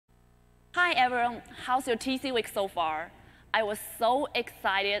Hi everyone, how's your TC week so far? I was so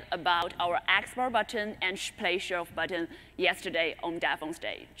excited about our export button and play shelf button yesterday on Dev on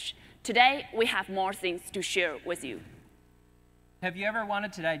Stage. Today, we have more things to share with you. Have you ever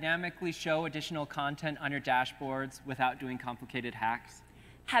wanted to dynamically show additional content on your dashboards without doing complicated hacks?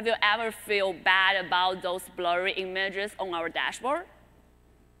 Have you ever feel bad about those blurry images on our dashboard?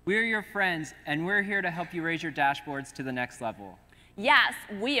 We're your friends, and we're here to help you raise your dashboards to the next level. Yes,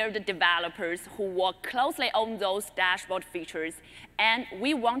 we are the developers who work closely on those dashboard features, and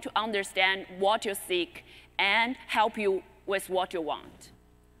we want to understand what you seek and help you with what you want.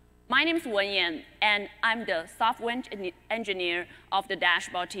 My name is Wenyan, and I'm the software engineer of the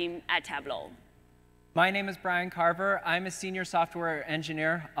dashboard team at Tableau. My name is Brian Carver. I'm a senior software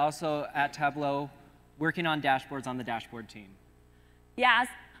engineer, also at Tableau, working on dashboards on the dashboard team. Yes,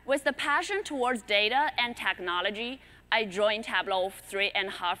 with the passion towards data and technology, I joined Tableau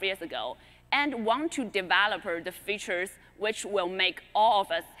 3.5 years ago and want to develop the features which will make all of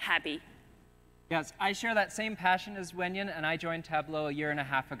us happy. Yes, I share that same passion as Wenyan, and I joined Tableau a year and a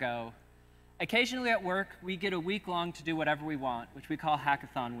half ago. Occasionally at work, we get a week long to do whatever we want, which we call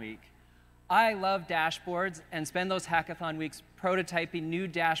Hackathon Week. I love dashboards and spend those hackathon weeks prototyping new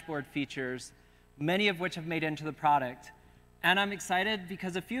dashboard features, many of which have made it into the product. And I'm excited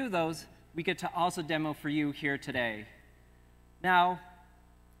because a few of those we get to also demo for you here today. Now,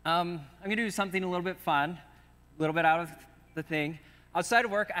 I'm going to do something a little bit fun, a little bit out of the thing. Outside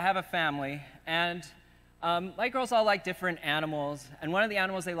of work, I have a family, and my girls all like different animals, and one of the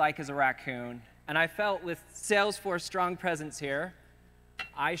animals they like is a raccoon. And I felt with Salesforce strong presence here,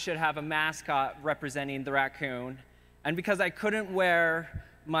 I should have a mascot representing the raccoon. And because I couldn't wear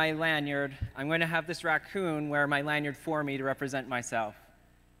my lanyard, I'm going to have this raccoon wear my lanyard for me to represent myself.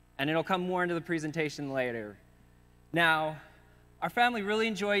 And it'll come more into the presentation later. Now, our family really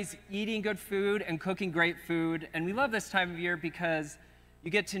enjoys eating good food and cooking great food, and we love this time of year because you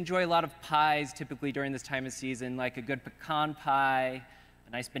get to enjoy a lot of pies typically during this time of season, like a good pecan pie,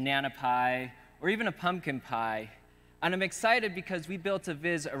 a nice banana pie, or even a pumpkin pie. And I'm excited because we built a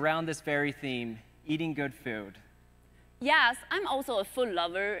viz around this very theme, eating good food. Yes, I'm also a food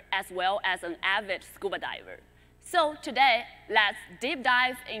lover as well as an avid scuba diver. So today, let's deep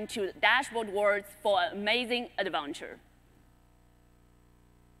dive into dashboard worlds for an amazing adventure.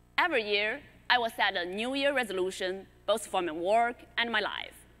 Every year, I will set a New Year resolution, both for my work and my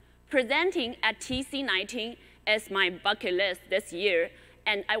life. Presenting at TC19 is my bucket list this year,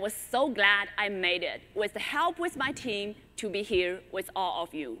 and I was so glad I made it with the help with my team to be here with all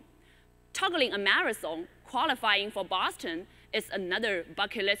of you. Toggling a marathon, qualifying for Boston is another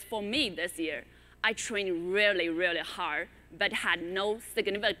bucket list for me this year. I trained really, really hard, but had no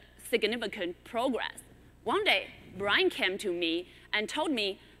significant progress. One day, Brian came to me and told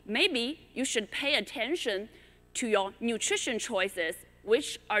me, maybe you should pay attention to your nutrition choices,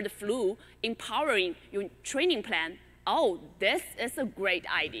 which are the flu empowering your training plan. Oh, this is a great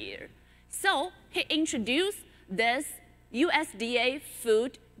idea. So he introduced this USDA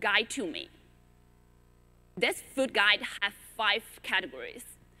food guide to me. This food guide has 5 categories.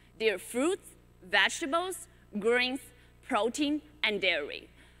 They are fruits, vegetables, grains, protein, and dairy.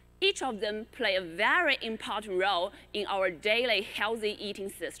 Each of them play a very important role in our daily healthy eating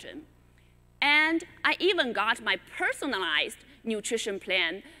system. And I even got my personalized nutrition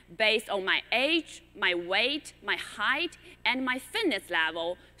plan based on my age, my weight, my height, and my fitness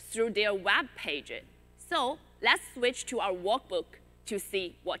level through their web page. So let's switch to our workbook to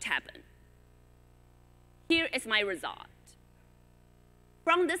see what happened. Here is my result.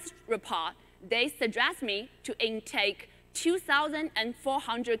 From this report, they suggest me to intake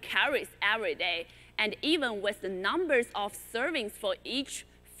 2,400 calories every day, and even with the numbers of servings for each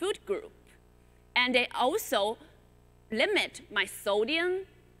food group. And they also limit my sodium,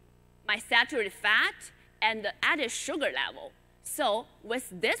 my saturated fat, and the added sugar level. So with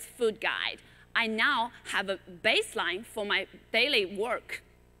this food guide, I now have a baseline for my daily work.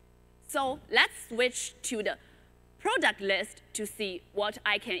 So let's switch to the product list to see what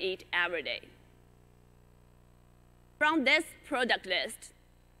I can eat every day. From this product list,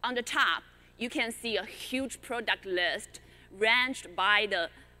 on the top, you can see a huge product list ranged by the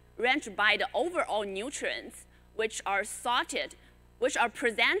overall nutrients, which are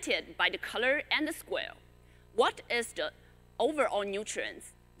presented by the color and the square. What is the overall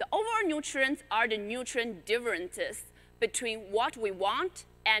nutrients? The overall nutrients are the nutrient differences between what we want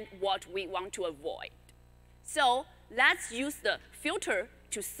and what we want to avoid. So let's use the filter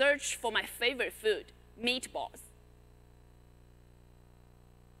to search for my favorite food, meatballs.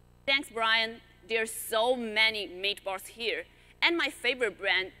 Thanks, Brian. There's so many meatballs here, And my favorite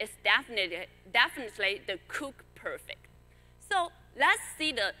brand is definitely the Cook Perfect. So let's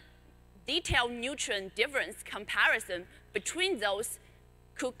see the detailed nutrient difference comparison between those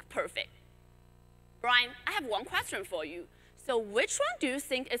Cook Perfect. Brian, I have one question for you. So which one do you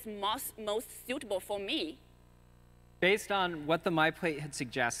think is most suitable for me? Based on what the MyPlate had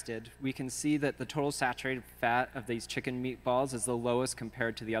suggested, we can see that the total saturated fat of these chicken meatballs is the lowest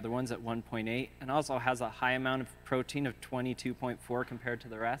compared to the other ones at 1.8, and also has a high amount of protein of 22.4 compared to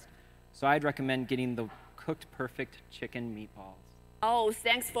the rest. So I'd recommend getting the Cooked Perfect chicken meatballs. Oh,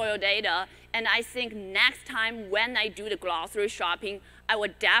 thanks for your data. And I think next time when I do the grocery shopping, I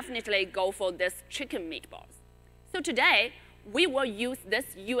will definitely go for this chicken meatballs. So today, we will use this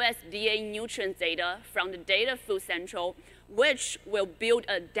USDA nutrient data from the Data Food Central, which will build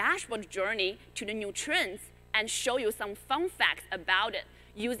a dashboard journey to the nutrients and show you some fun facts about it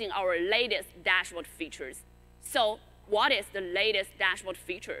using our latest dashboard features. So what is the latest dashboard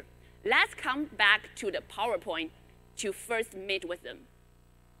feature? Let's come back to the PowerPoint to first meet with them.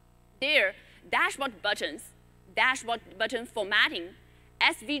 There, dashboard buttons, dashboard button formatting,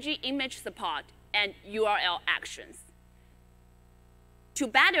 SVG image support, and URL actions. To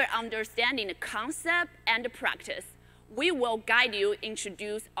better understanding the concept and the practice, we will guide you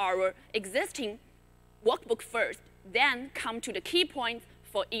introduce our existing workbook first, then come to the key points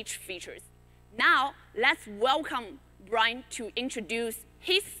for each features. Now, let's welcome Brian to introduce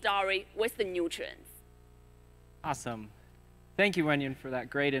his story with the nutrients. Awesome. Thank you, Wenyan, for that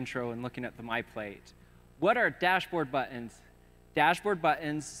great intro and looking at the MyPlate. What are dashboard buttons? Dashboard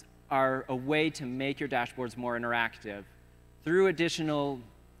buttons are a way to make your dashboards more interactive through additional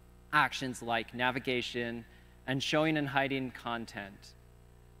actions like navigation and showing and hiding content.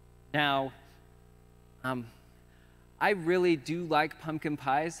 Now, I really do like pumpkin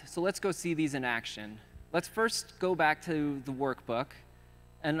pies, so let's go see these in action. Let's first go back to the workbook.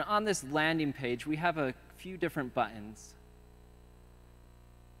 And on this landing page, we have a few different buttons.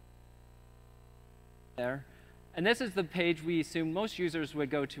 There. And this is the page we assume most users would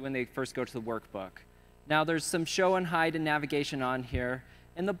go to when they first go to the workbook. Now, there's some show and hide and navigation on here.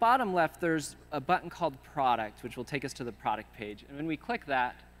 In the bottom left, there's a button called Product, which will take us to the product page. And when we click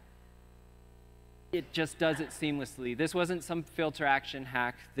that, it just does it seamlessly. This wasn't some filter action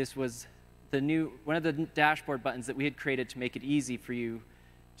hack. This was one of the dashboard buttons that we had created to make it easy for you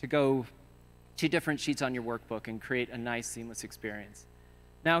to go to different sheets on your workbook and create a nice, seamless experience.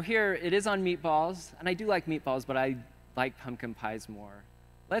 Now here, it is on meatballs, and I do like meatballs, but I like pumpkin pies more.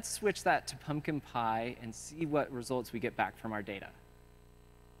 Let's switch that to pumpkin pie and see what results we get back from our data.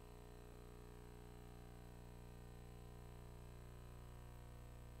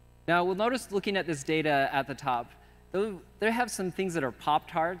 Now, we'll notice looking at this data at the top, they have some things that are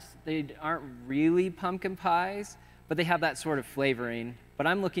Pop-Tarts. They aren't really pumpkin pies, but they have that sort of flavoring. But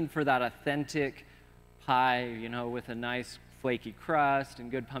I'm looking for that authentic pie, you know, with a nice flaky crust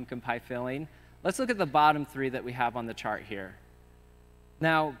and good pumpkin pie filling. Let's look at the bottom three that we have on the chart here.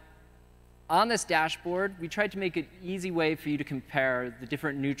 Now, on this dashboard, we tried to make an easy way for you to compare the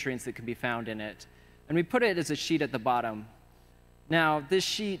different nutrients that can be found in it. And we put it as a sheet at the bottom. Now, this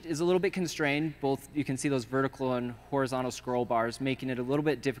sheet is a little bit constrained. Both you can see those vertical and horizontal scroll bars, making it a little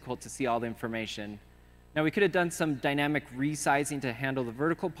bit difficult to see all the information. Now, we could have done some dynamic resizing to handle the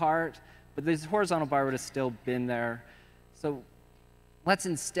vertical part, but this horizontal bar would have still been there. So let's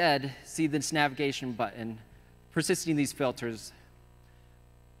instead see this navigation button, persisting these filters.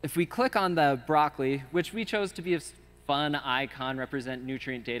 If we click on the broccoli, which we chose to be a fun icon, represent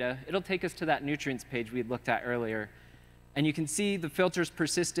nutrient data, it'll take us to that nutrients page we had looked at earlier. And you can see the filters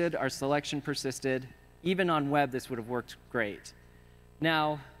persisted, our selection persisted. Even on web, this would have worked great.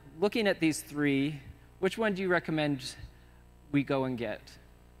 Now, looking at these three, which one do you recommend we go and get?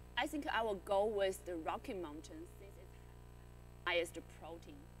 I think I will go with the Rocky Mountains since it has the highest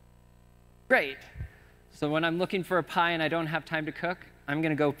protein. Great. So when I'm looking for a pie and I don't have time to cook, I'm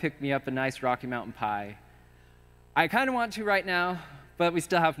going to go pick me up a nice Rocky Mountain pie. I kind of want to right now, but we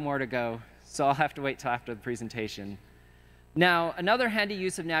still have more to go, so I'll have to wait till after the presentation. Now, another handy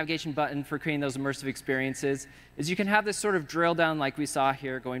use of navigation button for creating those immersive experiences is you can have this sort of drill down like we saw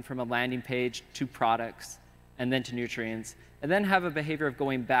here, going from a landing page to products and then to nutrients, and then have a behavior of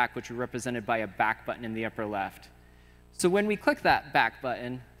going back, which is represented by a back button in the upper left. So when we click that back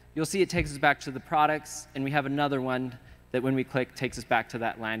button, you'll see it takes us back to the products, and we have another one that when we click takes us back to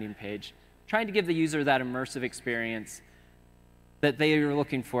that landing page, trying to give the user that immersive experience that they are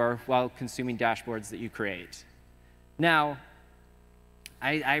looking for while consuming dashboards that you create. Now,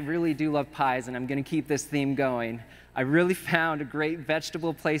 I really do love pies, and I'm going to keep this theme going. I really found a great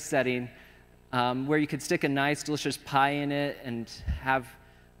vegetable place setting where you could stick a nice, delicious pie in it and have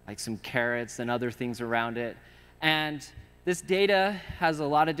like some carrots and other things around it. And this data has a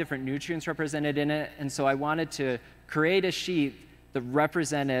lot of different nutrients represented in it, and so I wanted to create a sheet that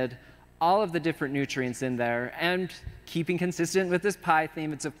represented all of the different nutrients in there, and keeping consistent with this pie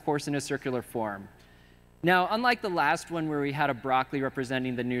theme, it's of course in a circular form. Now, unlike the last one where we had a broccoli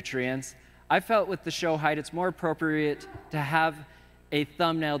representing the nutrients, I felt with the show height it's more appropriate to have a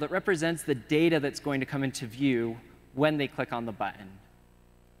thumbnail that represents the data that's going to come into view when they click on the button.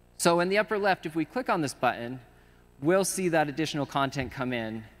 So in the upper left, if we click on this button, we'll see that additional content come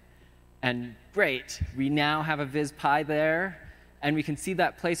in. And great, we now have a Viz pie there, and we can see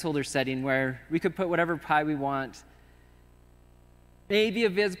that placeholder setting where we could put whatever pie we want. Maybe a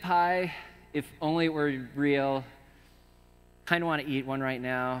Viz pie, if only it were real. Kind of want to eat one right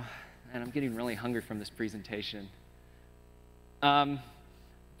now, and I'm getting really hungry from this presentation.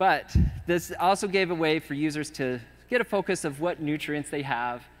 But this also gave a way for users to get a focus of what nutrients they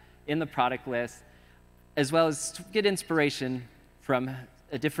have in the product list, as well as get inspiration from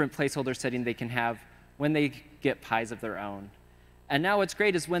a different placeholder setting they can have when they get pies of their own. And now what's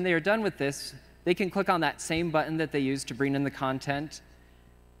great is when they are done with this, they can click on that same button that they used to bring in the content,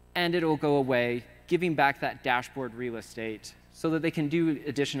 and it will go away, giving back that dashboard real estate so that they can do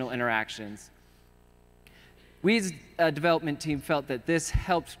additional interactions. We as a development team felt that this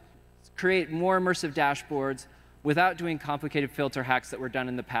helped create more immersive dashboards without doing complicated filter hacks that were done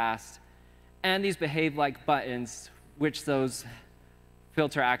in the past. And these behave like buttons, which those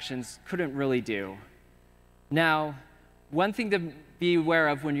filter actions couldn't really do. Now, one thing to be aware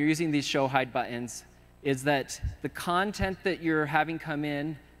of when you're using these show hide buttons is that the content that you're having come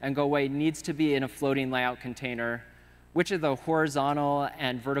in and go away needs to be in a floating layout container, which are the horizontal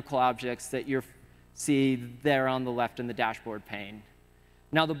and vertical objects that you see there on the left in the dashboard pane.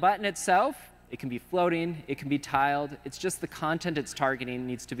 Now, the button itself, it can be floating, it can be tiled. It's just the content it's targeting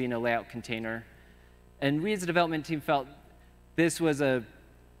needs to be in a layout container. And we as a development team felt this was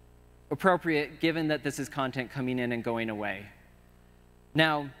appropriate given that this is content coming in and going away.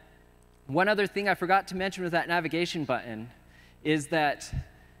 Now, one other thing I forgot to mention with that navigation button is that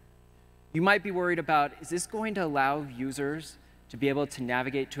you might be worried about, is this going to allow users to be able to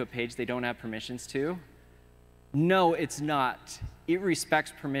navigate to a page they don't have permissions to? No, it's not. It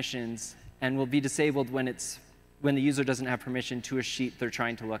respects permissions and will be disabled when the user doesn't have permission to a sheet they're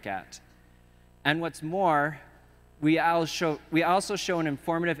trying to look at. And what's more, we also show an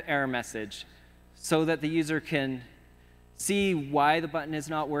informative error message so that the user can see why the button is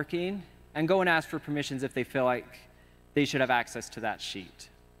not working and go and ask for permissions if they feel like they should have access to that sheet.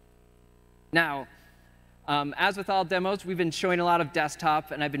 Now, as with all demos, we've been showing a lot of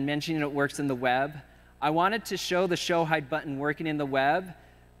desktop, and I've been mentioning it works in the web. I wanted to show the show hide button working in the web.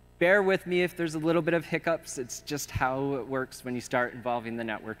 Bear with me if there's a little bit of hiccups. It's just how it works when you start involving the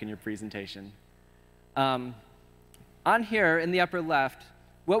network in your presentation. On here in the upper left,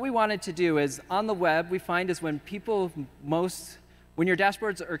 what we wanted to do is on the web, we find is when your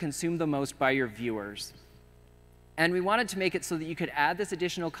dashboards are consumed the most by your viewers. And we wanted to make it so that you could add this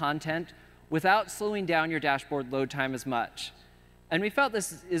additional content without slowing down your dashboard load time as much. And we felt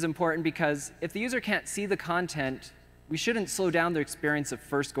this is important because if the user can't see the content, we shouldn't slow down their experience of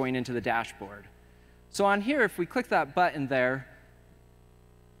first going into the dashboard. So on here, if we click that button there,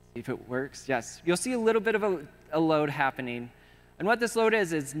 see if it works. Yes, you'll see a little bit of a load happening. And what this load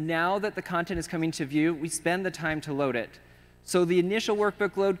is now that the content is coming to view, we spend the time to load it. So the initial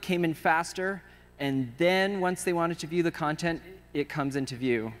workbook load came in faster, and then once they wanted to view the content, it comes into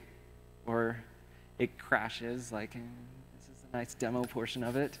view. Or it crashes, like this is a nice demo portion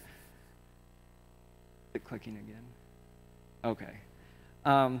of it. Clicking again. OK.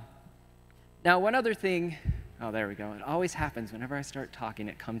 Now, one other thing. Oh, there we go. It always happens whenever I start talking,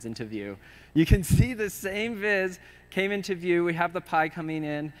 it comes into view. You can see the same viz came into view. We have the pie coming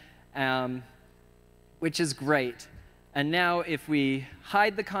in, which is great. And now if we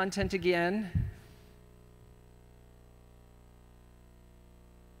hide the content again,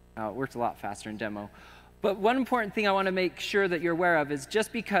 it works a lot faster in demo. But one important thing I want to make sure that you're aware of is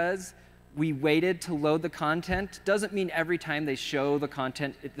just because we waited to load the content doesn't mean every time they show the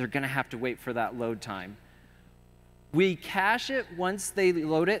content, they're going to have to wait for that load time. We cache it once they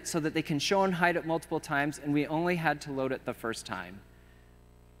load it so that they can show and hide it multiple times, and we only had to load it the first time.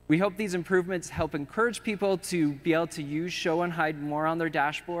 We hope these improvements help encourage people to be able to use show and hide more on their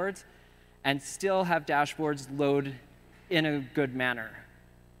dashboards and still have dashboards load in a good manner.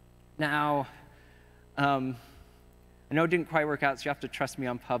 Now, I know it didn't quite work out, so you have to trust me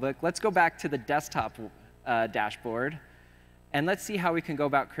on public. Let's go back to the desktop dashboard, and let's see how we can go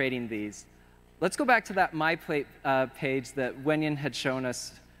about creating these. let's go back to that My Plate page that Wenyan had shown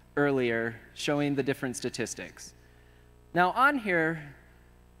us earlier, showing the different statistics. Now on here,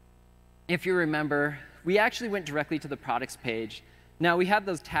 if you remember, we actually went directly to the products page. Now we had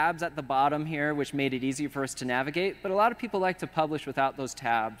those tabs at the bottom here, which made it easy for us to navigate, but a lot of people like to publish without those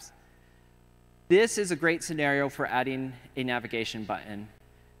tabs. This is a great scenario for adding a navigation button,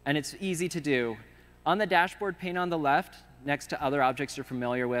 and it's easy to do. On the dashboard pane on the left, next to other objects you're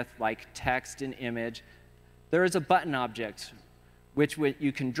familiar with, like text and image, there is a button object, which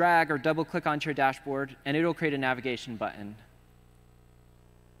you can drag or double-click onto your dashboard, and it'll create a navigation button.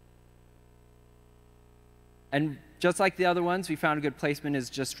 And just like the other ones, we found a good placement is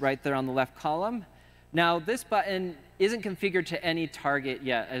just right there on the left column. Now, this button isn't configured to any target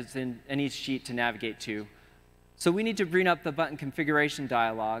yet, as in any sheet to navigate to. So we need to bring up the button configuration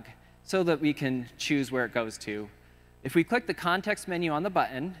dialog so that we can choose where it goes to. If we click the context menu on the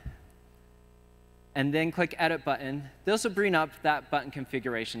button, and then click Edit Button, this will bring up that button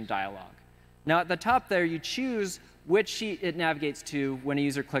configuration dialog. Now, at the top there, you choose which sheet it navigates to when a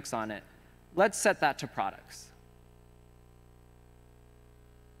user clicks on it. Let's set that to Products.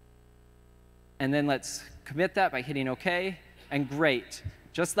 And then let's commit that by hitting OK. And great.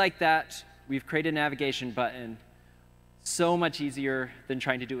 Just like that, we've created a navigation button. So much easier than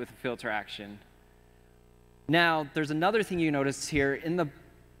trying to do it with a filter action. Now, there's another thing you notice here. In the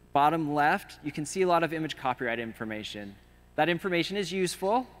bottom left, you can see a lot of image copyright information. That information is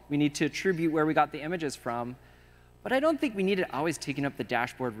useful. We need to attribute where we got the images from. But I don't think we need it always taking up the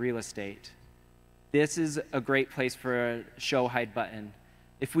dashboard real estate. This is a great place for a show hide button.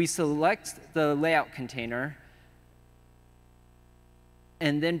 If we select the layout container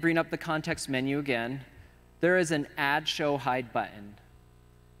and then bring up the context menu again, there is an Add Show Hide button.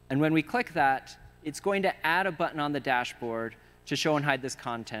 And when we click that, it's going to add a button on the dashboard to show and hide this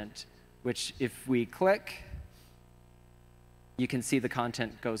content, which if we click, you can see the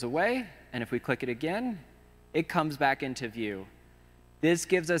content goes away. And if we click it again, it comes back into view. This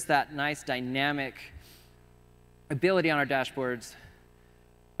gives us that nice dynamic ability on our dashboards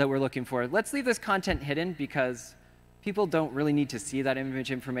that we're looking for. Let's leave this content hidden because people don't really need to see that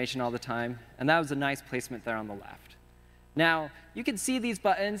image information all the time. And that was a nice placement there on the left. Now, you can see these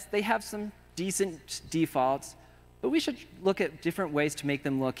buttons. They have some decent defaults, but we should look at different ways to make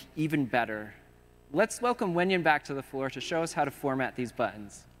them look even better. Let's welcome Wenyan back to the floor to show us how to format these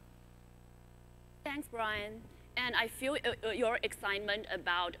buttons. Thanks, Brian. And I feel your excitement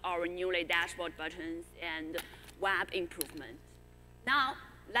about our newly dashboard buttons and web improvement. Now,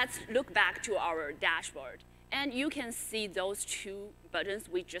 let's look back to our dashboard. And you can see those two buttons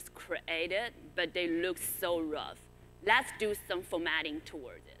we just created, but they look so rough. Let's do some formatting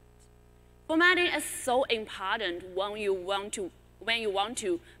towards it. Formatting is so important when you want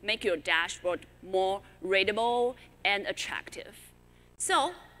to make your dashboard more readable and attractive.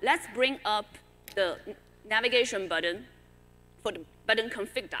 So let's bring up the navigation button for the button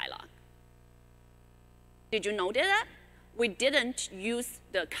config dialog. Did you notice that? We didn't use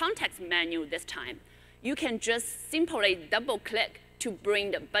the context menu this time. You can just simply double-click to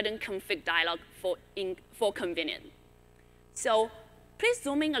bring the button config dialog for convenience. So please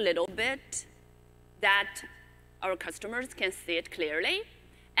zoom in a little bit that our customers can see it clearly.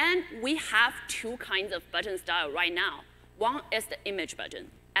 And we have two kinds of button style right now. One is the image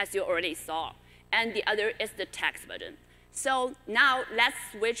button, as you already saw, and the other is the text button. So now let's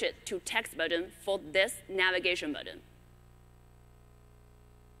switch it to text button for this navigation button.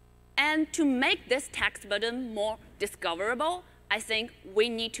 And to make this text button more discoverable, I think we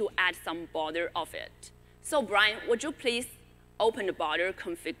need to add some border of it. So Brian, would you please open the border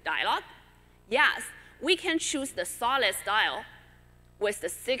config dialog? Yes, we can choose the solid style with the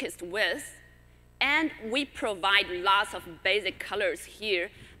thickest width, and we provide lots of basic colors here,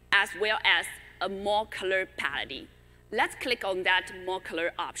 as well as a more color palette. Let's click on that more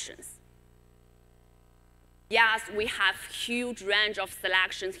color options. Yes, we have huge range of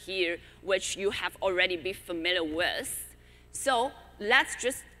selections here, which you have already been familiar with. So let's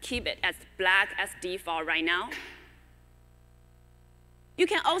just keep it as black as default right now. You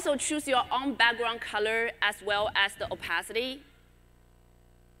can also choose your own background color as well as the opacity,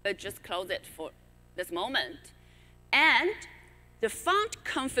 but just close it for this moment. And the font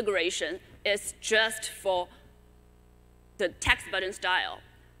configuration is just for the text button style.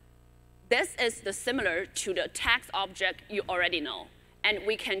 This is similar to the text object you already know. And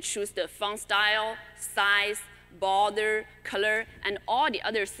we can choose the font style, size, border, color, and all the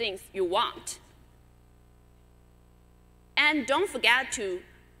other things you want. And don't forget to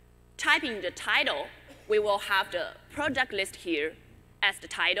type in the title. We will have the product list here as the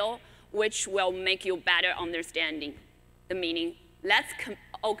title. which will make you better understanding the meaning. Let's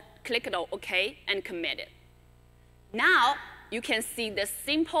click on OK and commit it. Now, you can see the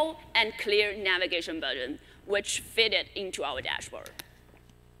simple and clear navigation button, which fitted into our dashboard.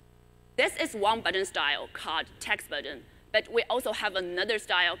 This is one button style called text button, but we also have another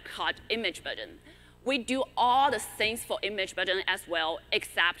style called image button. We do all the things for image button as well,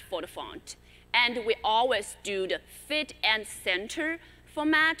 except for the font. And we always do the fit and center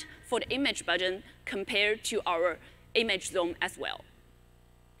format for the image button compared to our image zone as well.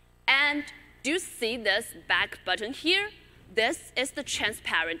 And do you see this back button here? This is the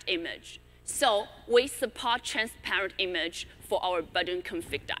transparent image. So we support transparent image for our button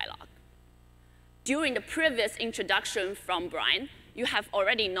config dialog. During the previous introduction from Brian, you have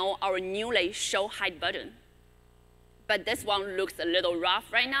already known our newly show height button. But this one looks a little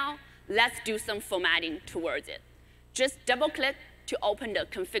rough right now. Let's do some formatting towards it. Just double-click to open the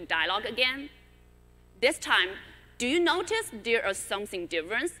config dialog again. This time, do you notice there is something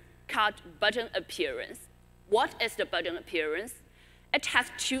different called button appearance? What is the button appearance? It has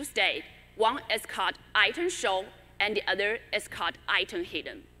two states. One is called item show, and the other is called item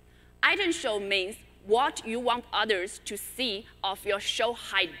hidden. Item show means what you want others to see of your show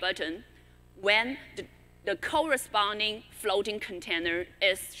height button when the corresponding floating container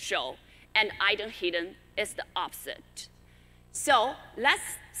is show, and item hidden is the opposite. So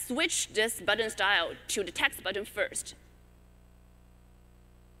let's switch this button style to the text button first.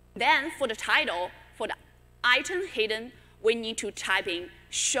 Then for the title, for the item hidden, we need to type in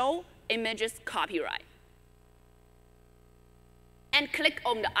show images copyright. And click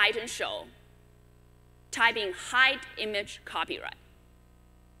on the item show. Type in hide image copyright.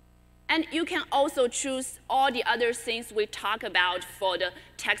 And you can also choose all the other things we talked about for the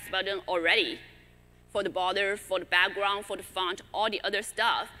text button already. For the border, for the background, for the font, all the other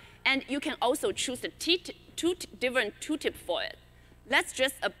stuff. And you can also choose the two different tooltips for it. Let's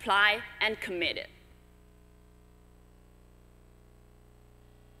just apply and commit it.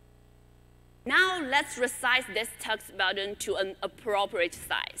 Now let's resize this text button to an appropriate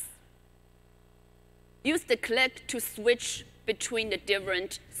size. Use the click to switch between the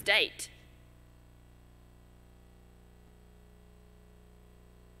different states.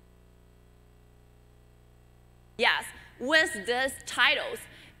 Yes, with these titles,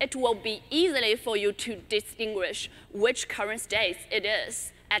 it will be easily for you to distinguish which current state it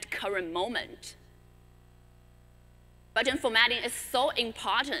is at current moment. Button formatting is so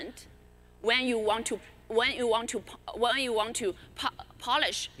important when you want to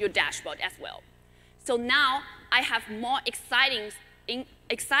polish your dashboard as well. So now I have more exciting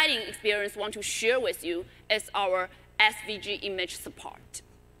experience want to share with you is our SVG image support.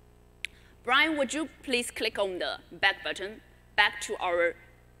 Brian, would you please click on the back button, back to our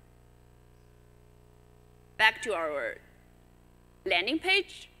landing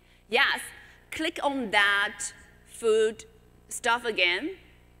page? Yes, click on that food stuff again.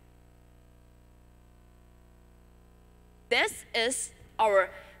 This is our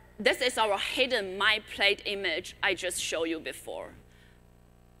hidden My Plate image I just showed you before.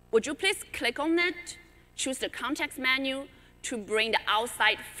 Would you please click on it, choose the context menu to bring the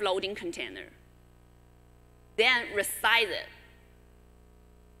outside floating container. Then resize it.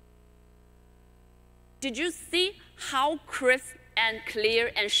 Did you see how crisp and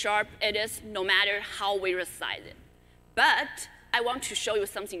clear and sharp it is no matter how we resize it? But I want to show you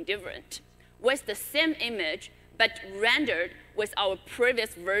something different. With the same image, but rendered with our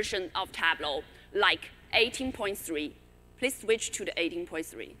previous version of Tableau, like 18.3. Please switch to the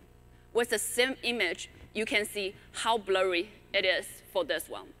 18.3. With the same image, you can see how blurry it is for this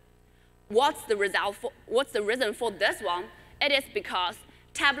one. What's the reason for this one? It is because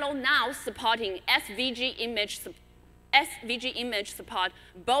Tableau now supporting SVG image support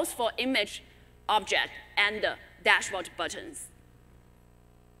both for image object and the dashboard buttons.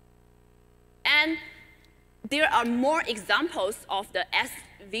 And there are more examples of the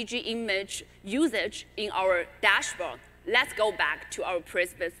SVG image usage in our dashboard. Let's go back to our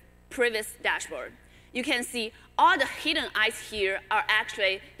previous dashboard. You can see all the hidden eyes here are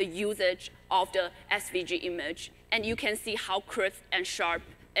actually the usage of the SVG image. And you can see how crisp and sharp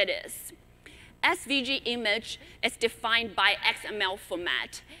it is. SVG image is defined by XML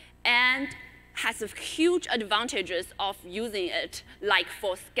format and has huge advantages of using it, like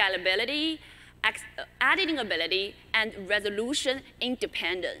for scalability, editing ability, and resolution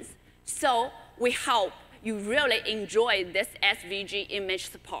independence. So we hope you really enjoy this SVG image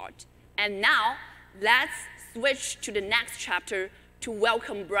support. And now, let's switch to the next chapter to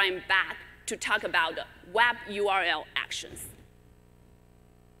welcome Brian back to talk about the web URL actions.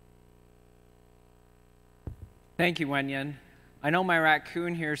 Thank you, Wenyan. I know my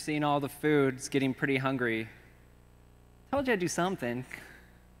raccoon here, seeing all the food, is getting pretty hungry. Told you I'd do something.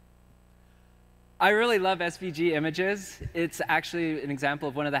 I really love SVG images. It's actually an example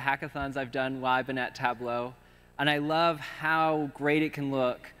of one of the hackathons I've done while I've been at Tableau. And I love how great it can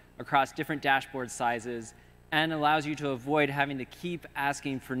look across different dashboard sizes and allows you to avoid having to keep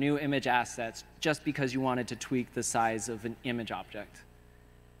asking for new image assets just because you wanted to tweak the size of an image object.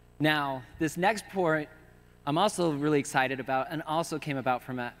 Now, this next point I'm also really excited about and also came about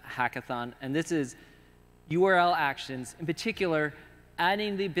from a hackathon, and this is URL actions. In particular,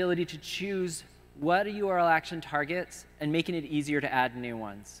 adding the ability to choose what a URL action targets and making it easier to add new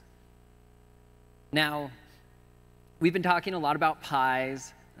ones. Now, we've been talking a lot about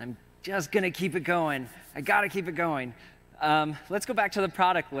pies. I'm just going to keep it going. I got to keep it going. Let's go back to the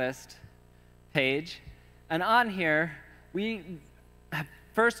product list page. And on here, we have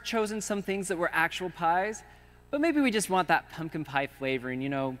first chosen some things that were actual pies, but maybe we just want that pumpkin pie flavoring, you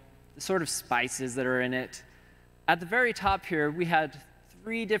know, the sort of spices that are in it. At the very top here, we had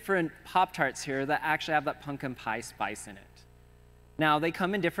 3 different Pop-Tarts here that actually have that pumpkin pie spice in it. Now, they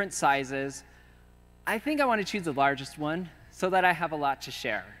come in different sizes. I think I want to choose the largest one so that I have a lot to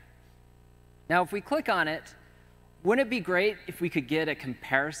share. Now, if we click on it, wouldn't it be great if we could get a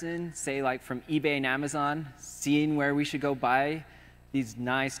comparison, say like from eBay and Amazon, seeing where we should go buy these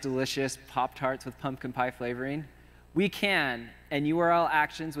nice, delicious Pop-Tarts with pumpkin pie flavoring? We can, and URL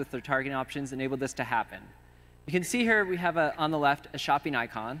actions with their targeting options enable this to happen. You can see here we have on the left a shopping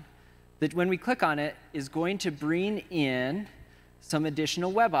icon that when we click on it is going to bring in some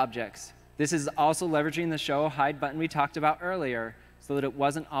additional web objects. This is also leveraging the show hide button we talked about earlier so that it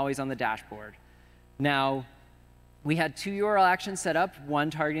wasn't always on the dashboard. Now, we had 2 URL actions set up, one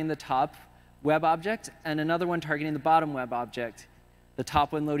targeting the top web object and another one targeting the bottom web object, the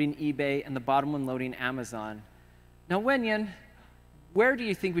top one loading eBay and the bottom one loading Amazon. Now, Wenyan, where do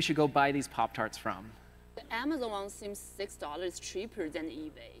you think we should go buy these Pop-Tarts from? The Amazon one seems $6 cheaper than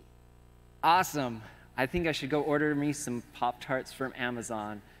eBay. Awesome. I think I should go order me some Pop-Tarts from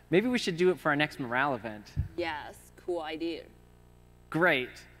Amazon. Maybe we should do it for our next morale event. Yes, cool idea. Great.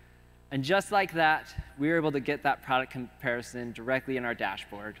 And just like that, we were able to get that product comparison directly in our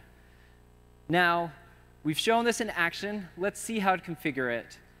dashboard. Now, we've shown this in action. Let's see how to configure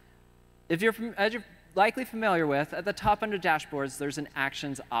it. As you're likely familiar with, at the top under dashboards, there's an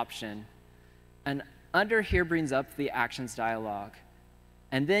actions option. And under here brings up the actions dialog.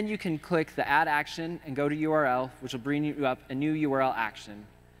 And then you can click the add action and go to URL, which will bring you up a new URL action.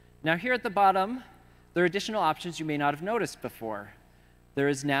 Now here at the bottom, there are additional options you may not have noticed before. There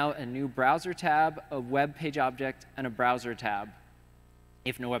is now a new browser tab, a web page object, and a browser tab,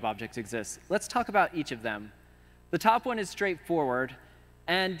 if no web object exists. Let's talk about each of them. The top one is straightforward,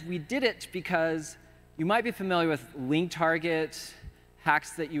 and we did it because you might be familiar with link target,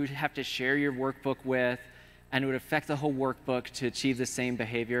 hacks that you would have to share your workbook with, and it would affect the whole workbook to achieve the same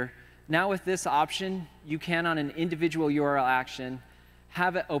behavior. Now with this option, you can, on an individual URL action,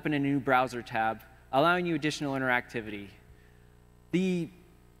 have it open a new browser tab, allowing you additional interactivity. The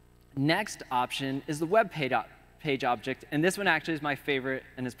next option is the web page object, and this one actually is my favorite,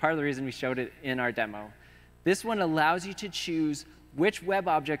 and is part of the reason we showed it in our demo. This one allows you to choose which web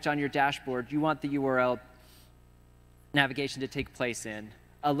object on your dashboard you want the URL navigation to take place in,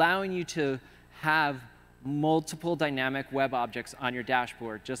 allowing you to have multiple dynamic web objects on your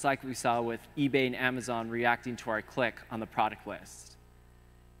dashboard, just like we saw with eBay and Amazon reacting to our click on the product list.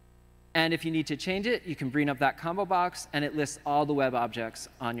 And if you need to change it, you can bring up that combo box, and it lists all the web objects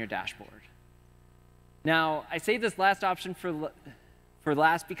on your dashboard. Now, I saved this last option for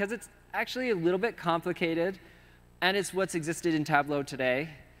last because it's actually a little bit complicated, and it's what's existed in Tableau today.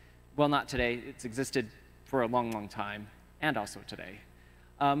 Well, not today. It's existed for a long, long time, and also today.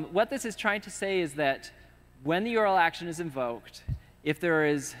 What this is trying to say is that when the URL action is invoked, if there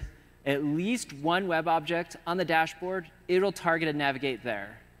is at least one web object on the dashboard, it'll target and navigate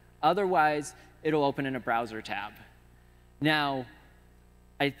there. Otherwise, it'll open in a browser tab. Now,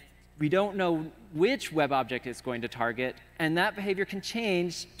 we don't know which web object it's going to target, and that behavior can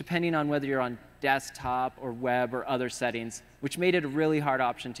change depending on whether you're on desktop or web or other settings, which made it a really hard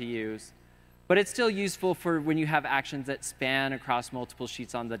option to use. But it's still useful for when you have actions that span across multiple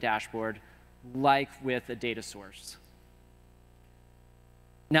sheets on the dashboard, like with a data source.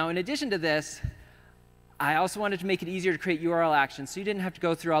 Now, in addition to this, I also wanted to make it easier to create URL actions so you didn't have to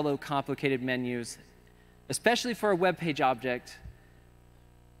go through all the complicated menus, especially for a web page object,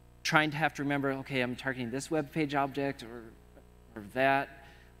 trying to have to remember, OK, I'm targeting this web page object or that.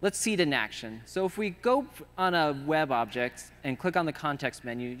 Let's see it in action. So if we go on a web object and click on the context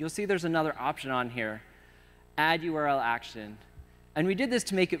menu, you'll see there's another option on here. add URL action. And we did this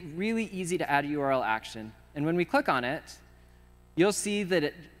to make it really easy to add a URL action. And when we click on it, you'll see that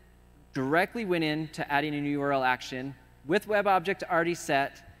it directly went into adding a new URL action with web object already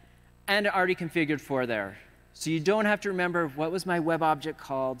set and already configured for there. So you don't have to remember what was my web object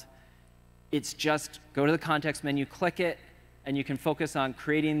called. It's just go to the context menu, click it, and you can focus on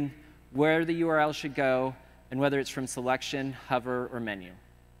creating where the URL should go and whether it's from selection, hover, or menu.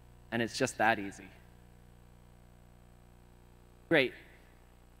 And it's just that easy. Great.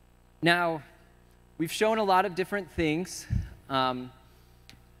 Now, we've shown a lot of different things.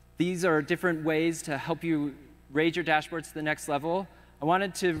 These are different ways to help you raise your dashboards to the next level. I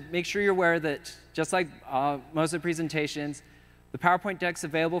wanted to make sure you're aware that, just like most of the presentations, the PowerPoint deck's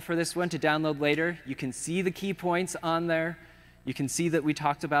available for this one to download later. You can see the key points on there. You can see that we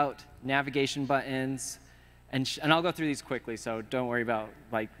talked about navigation buttons. And I'll go through these quickly, so don't worry about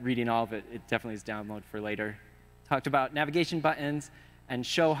reading all of it. It definitely is download for later. Talked about navigation buttons and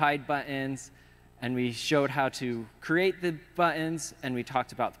show hide buttons. And we showed how to create the buttons, and we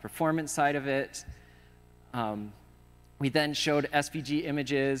talked about the performance side of it. We then showed SVG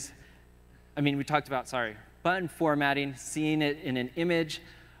images. We talked about, button formatting, seeing it in an image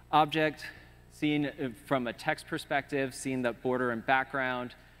object, seeing it from a text perspective, seeing the border and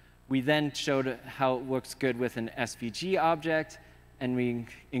background. We then showed how it looks good with an SVG object, and we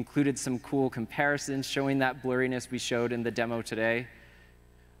included some cool comparisons showing that blurriness we showed in the demo today.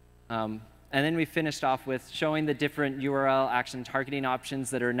 And then we finished off with showing the different URL action targeting options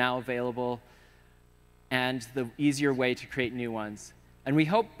that are now available and the easier way to create new ones. And we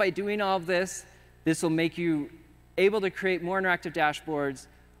hope by doing all of this, this will make you able to create more interactive dashboards,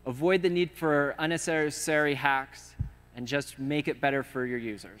 avoid the need for unnecessary hacks, and just make it better for your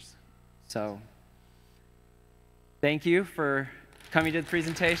users. So thank you for coming to the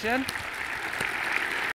presentation.